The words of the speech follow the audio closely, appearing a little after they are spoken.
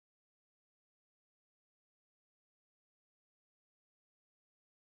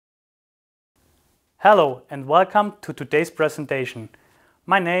Hello and welcome to today's presentation.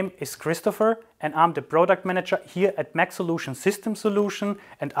 My name is Christopher and I'm the product manager here at MAXOLUTION System Solutions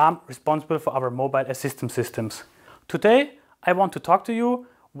and I'm responsible for our mobile assistance systems. Today I want to talk to you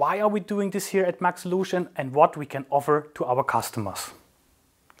why are we doing this here at MAXOLUTION and what we can offer to our customers.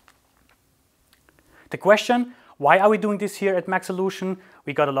 The question, why are we doing this here at MAXOLUTION,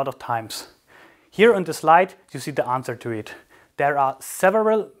 we got a lot of times. Here on the slide you see the answer to it. There are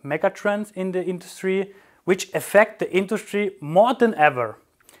several megatrends in the industry which affect the industry more than ever.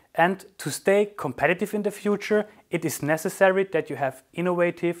 And to stay competitive in the future, it is necessary that you have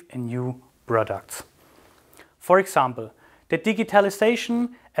innovative and new products. For example, the digitalization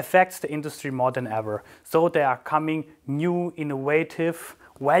affects the industry more than ever. So there are coming new, innovative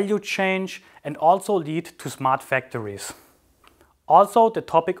value change and also lead to smart factories. Also, the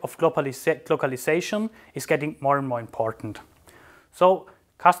topic of globalization is getting more and more important. So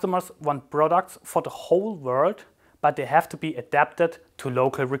customers want products for the whole world, but they have to be adapted to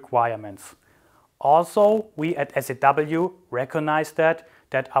local requirements. Also, we at SEW recognize that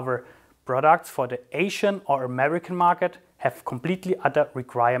our products for the Asian or American market have completely other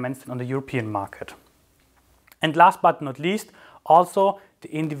requirements than on the European market. And last but not least, also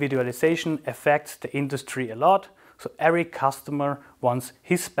the individualization affects the industry a lot. So every customer wants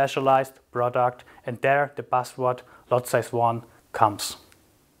his specialized product, and there the buzzword lot size 1 comes.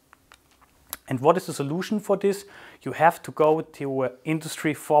 And what is the solution for this? You have to go to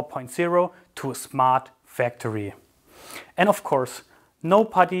Industry 4.0 to a smart factory. And of course,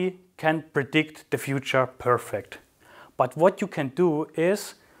 nobody can predict the future perfect. But what you can do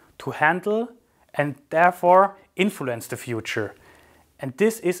is to handle and therefore influence the future. And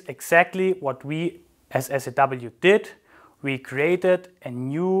this is exactly what we as SEW did. We created a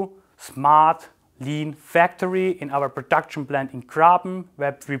new smart lean factory in our production plant in Graben,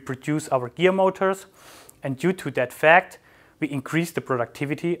 where we produce our gear motors. And due to that fact, we increased the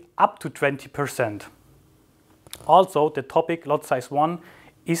productivity up to 20%. Also, the topic lot size 1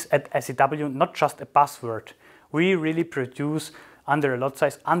 is at SEW not just a buzzword. We really produce under a lot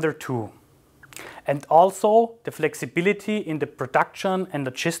size under 2. And also the flexibility in the production and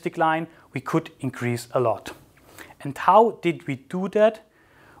logistic line we could increase a lot. And how did we do that?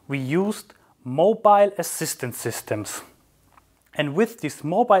 We used mobile assistance systems. And with these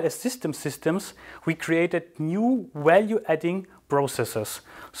mobile assistance systems, we created new value-adding processes.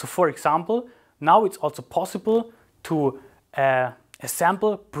 So for example, now it's also possible to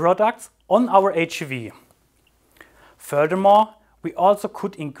assemble products on our HV. Furthermore, we also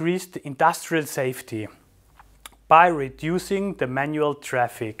could increase the industrial safety by reducing the manual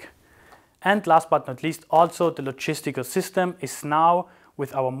traffic. And last but not least, also the logistical system is now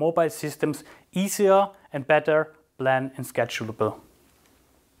with our mobile systems easier and better planned and schedulable.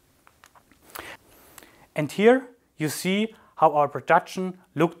 And here you see how our production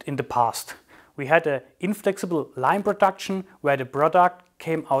looked in the past. We had an inflexible line production where the product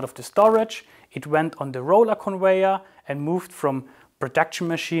came out of the storage, it went on the roller conveyor and moved from production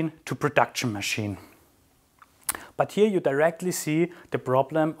machine to production machine. But here you directly see the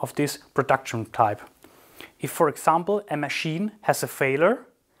problem of this production type. If, for example, a machine has a failure,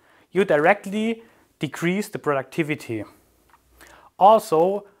 you directly decrease the productivity.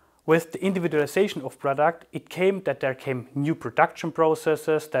 Also, with the individualization of product, there came new production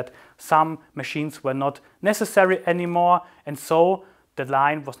processes, that some machines were not necessary anymore, and so the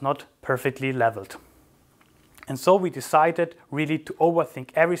line was not perfectly leveled. And so we decided really to overthink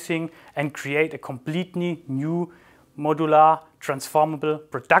everything and create a completely new modular, transformable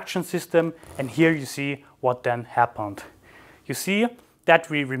production system. And here you see what then happened. You see that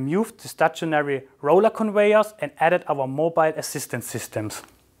we removed the stationary roller conveyors and added our mobile assistance systems.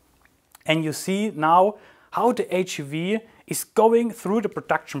 And you see now how the HV is going through the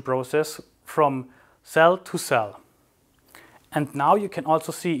production process from cell to cell. And now you can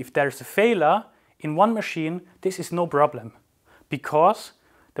also see if there is a failure in one machine, this is no problem, because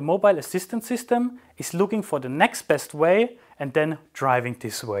the mobile assistance system is looking for the next best way and then driving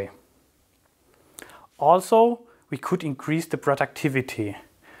this way. Also, we could increase the productivity.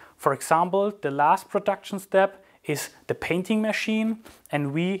 For example, the last production step is the painting machine,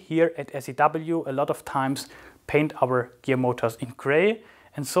 and we here at SEW a lot of times paint our gear motors in gray.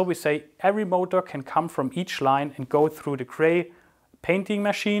 And so we say every motor can come from each line and go through the gray painting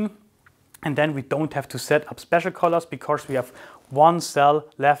machine. And then we don't have to set up special colors because we have one cell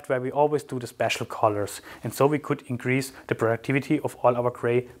left where we always do the special colors. And so we could increase the productivity of all our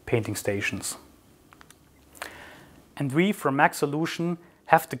gray painting stations. And we from MAXOLUTION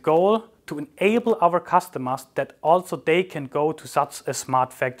have the goal to enable our customers that also they can go to such a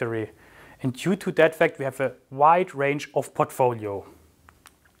smart factory. And due to that fact, we have a wide range of portfolio.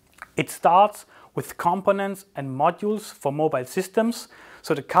 It starts with components and modules for mobile systems,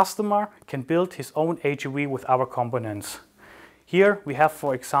 so the customer can build his own HEV with our components. Here we have,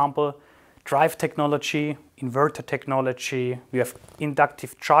 for example, drive technology, inverter technology, we have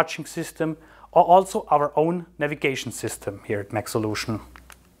inductive charging system, or also our own navigation system here at MAXOLUTION.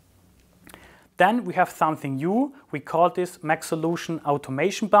 Then we have something new, we call this MAXOLUTION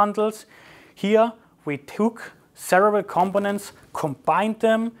automation bundles. Here we took several components, combined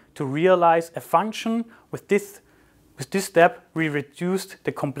them to realize a function. With this step we reduced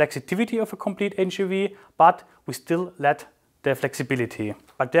the complexity of a complete HEV, but we still let the flexibility.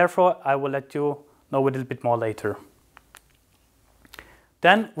 But therefore I will let you know a little bit more later.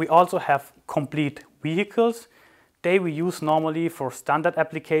 Then we also have complete vehicles. They we use normally for standard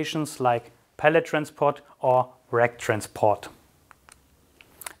applications like pallet transport or rack transport.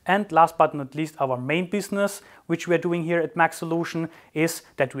 And last but not least, our main business, which we are doing here at MAXOLUTION, is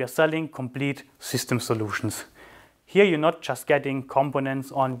that we are selling complete system solutions. Here you're not just getting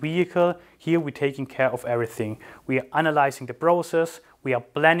components on vehicle, here we're taking care of everything. We are analyzing the process, we are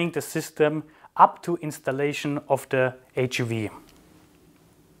planning the system up to installation of the HEV.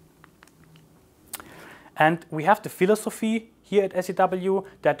 And we have the philosophy here at SEW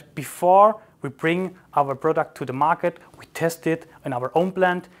that before we bring our product to the market, we test it in our own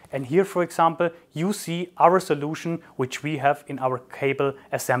plant. And here, for example, you see our solution which we have in our cable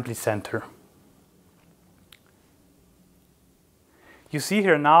assembly center. You see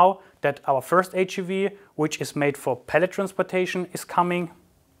here now that our first HEV, which is made for pallet transportation, is coming.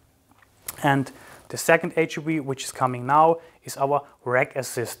 And the second HEV, which is coming now, is our rack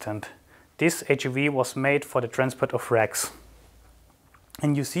assistant. This HEV was made for the transport of racks.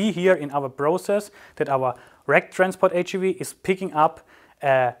 And you see here in our process that our rack transport HEV is picking up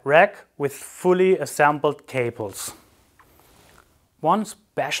a rack with fully assembled cables. One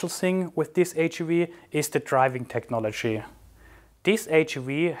special thing with this HEV is the driving technology. This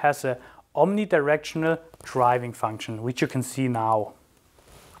HEV has an omnidirectional driving function, which you can see now.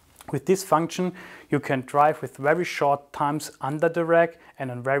 With this function, you can drive with very short times under the rack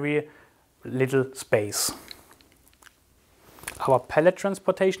and in very little space. Our pallet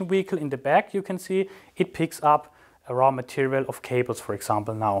transportation vehicle in the back, you can see, it picks up a raw material of cables, for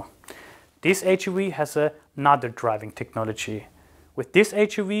example, now. This HEV has another driving technology. With this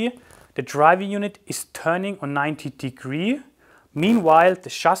HEV, the driving unit is turning on 90 degrees. Meanwhile, the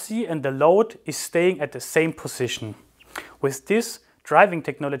chassis and the load is staying at the same position. With this driving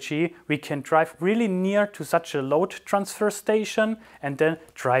technology, we can drive really near to such a load transfer station and then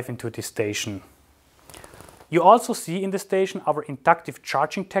drive into this station. You also see in the station our inductive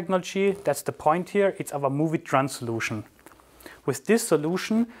charging technology. That's the point here. It's our MOVITran solution. With this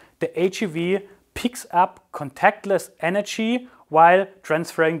solution, the HEV picks up contactless energy while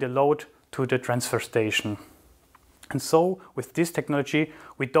transferring the load to the transfer station. And so with this technology,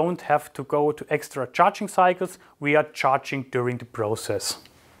 we don't have to go to extra charging cycles. We are charging during the process.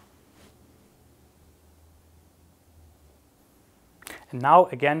 And now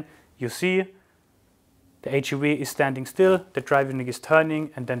again, you see the HEV is standing still, the driving unit is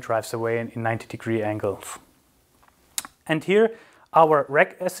turning and then drives away in 90-degree angles. And here our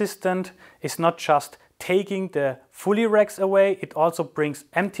rack assistant is not just taking the fully racks away, it also brings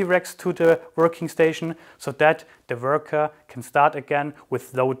empty racks to the working station so that the worker can start again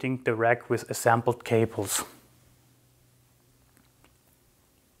with loading the rack with assembled cables.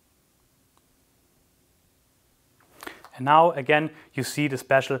 And now again you see the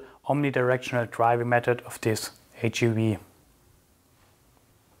special omnidirectional driving method of this HEV.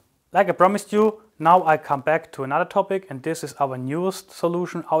 Like I promised you, now I come back to another topic, and this is our newest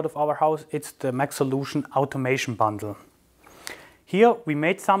solution out of our house. It's the MAXOLUTION automation bundle. Here we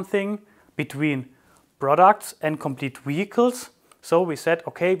made something between products and complete vehicles. So we said,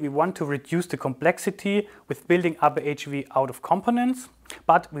 okay, we want to reduce the complexity with building up a HEV out of components,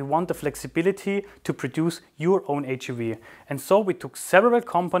 but we want the flexibility to produce your own HEV. And so we took several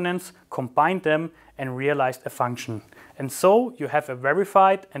components, combined them and realized a function. And so you have a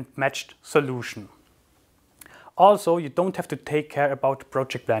verified and matched solution. Also, you don't have to take care about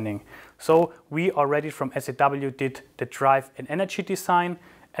project planning. So we already from SEW did the drive and energy design,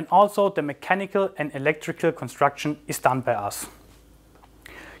 and also the mechanical and electrical construction is done by us.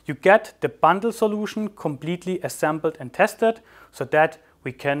 You get the bundle solution completely assembled and tested so that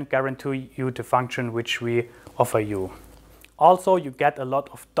we can guarantee you the function which we offer you. Also, you get a lot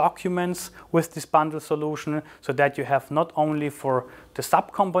of documents with this bundle solution so that you have not only for the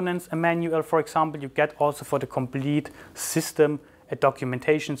subcomponents a manual, for example, you get also for the complete system a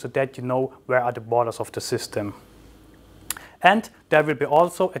documentation so that you know where are the borders of the system. And there will be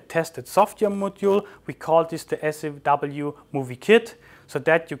also a tested software module. We call this the SEW Movie Kit, so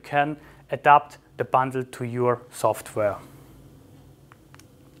that you can adapt the bundle to your software.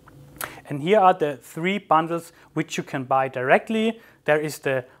 And here are the 3 bundles which you can buy directly. There is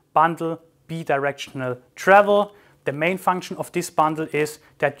the bundle bidirectional travel. The main function of this bundle is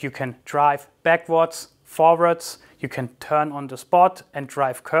that you can drive backwards, forwards, you can turn on the spot and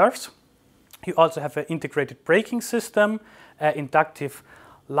drive curves. You also have an integrated braking system, an inductive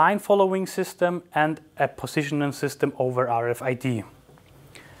line following system, and a positioning system over RFID.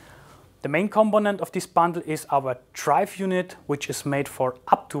 The main component of this bundle is our drive unit, which is made for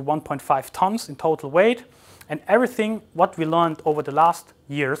up to 1.5 tons in total weight. And everything what we learned over the last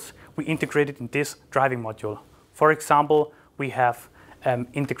years, we integrated in this driving module. For example, we have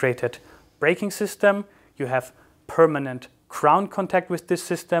integrated braking system, you have permanent ground contact with this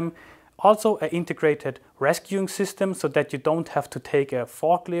system, also an integrated rescuing system so that you don't have to take a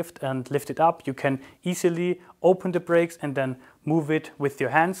forklift and lift it up. You can easily open the brakes and then move it with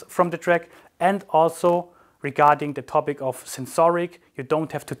your hands from the track. And also regarding the topic of sensoric, you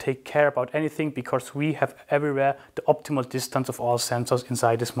don't have to take care about anything because we have everywhere the optimal distance of all sensors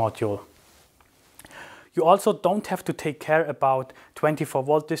inside this module. You also don't have to take care about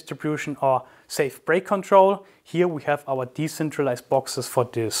 24-volt distribution or safe brake control. Here we have our decentralized boxes for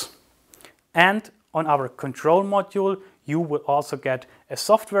this. And on our control module, you will also get a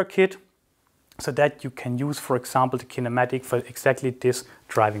software kit so that you can use, for example, the kinematic for exactly this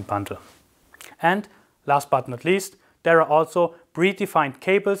driving bundle. And last but not least, there are also predefined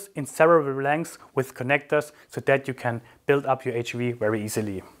cables in several lengths with connectors so that you can build up your HEV very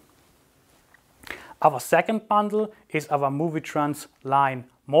easily. Our second bundle is our Megatrends line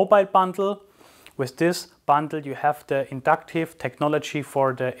mobile bundle. With this bundle you have the inductive technology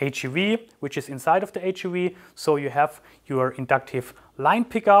for the HEV, which is inside of the HEV. So you have your inductive line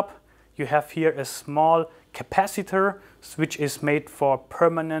pickup. You have here a small capacitor which is made for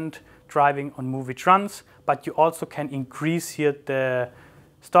permanent driving on Megatrends, but you also can increase here the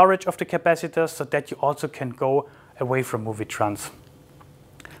storage of the capacitors so that you also can go away from Megatrends.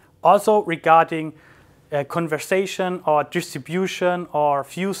 Also regarding conversation or distribution or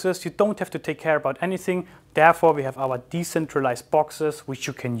fuses, you don't have to take care about anything. Therefore, we have our decentralized boxes which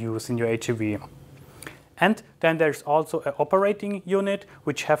you can use in your HEV. And then there's also an operating unit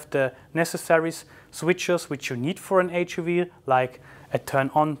which have the necessary switches which you need for an HEV, like a turn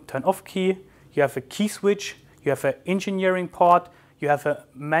on, turn off key. You have a key switch, you have an engineering port, you have a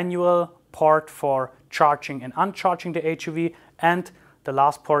manual port for charging and uncharging the HEV, and the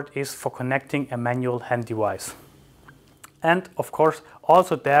last port is for connecting a manual hand device. And of course,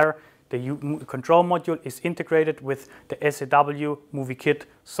 also there, the control module is integrated with the SEW Movie Kit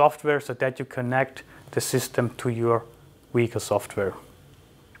software so that you connect the system to your vehicle software.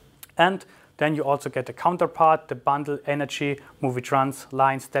 And then you also get the counterpart, the bundle energy, Megatrends,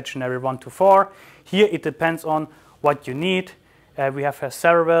 line stationary 1 to 4. Here it depends on what you need. We have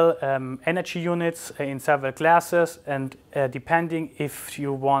several energy units in several classes, and depending if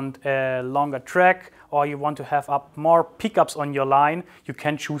you want a longer track or you want to have up more pickups on your line, you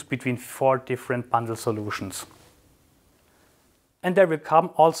can choose between 4 different bundle solutions. And there will come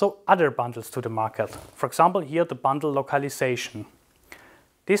also other bundles to the market. For example, here the bundle localization.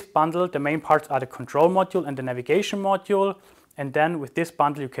 This bundle, the main parts are the control module and the navigation module, and then with this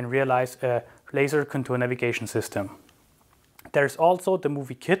bundle you can realize a laser contour navigation system. There's also the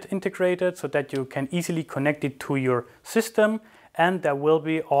Movie Kit integrated so that you can easily connect it to your system, and there will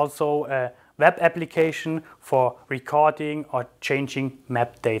be also a web application for recording or changing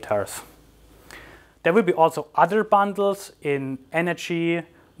map data. There will be also other bundles in energy,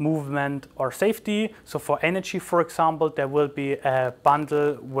 movement or safety. So for energy, for example, there will be a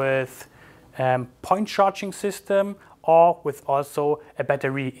bundle with point charging system or with also a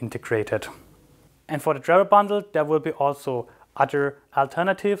battery integrated. And for the travel bundle, there will be also other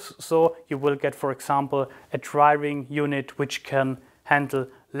alternatives. So you will get, for example, a driving unit which can handle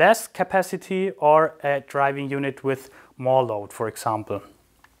less capacity or a driving unit with more load, for example.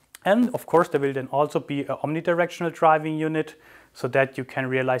 And of course, there will then also be an omnidirectional driving unit so that you can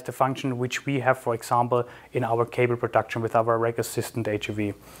realize the function which we have, for example, in our cable production with our rack assistant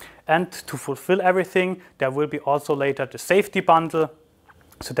HEV. And to fulfill everything, there will be also later the safety bundle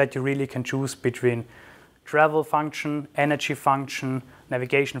so that you really can choose between travel function, energy function,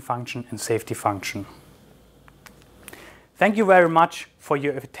 navigation function, and safety function. Thank you very much for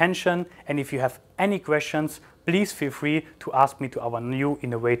your attention, and if you have any questions, please feel free to ask me to our new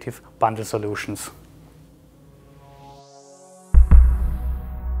innovative bundle solutions.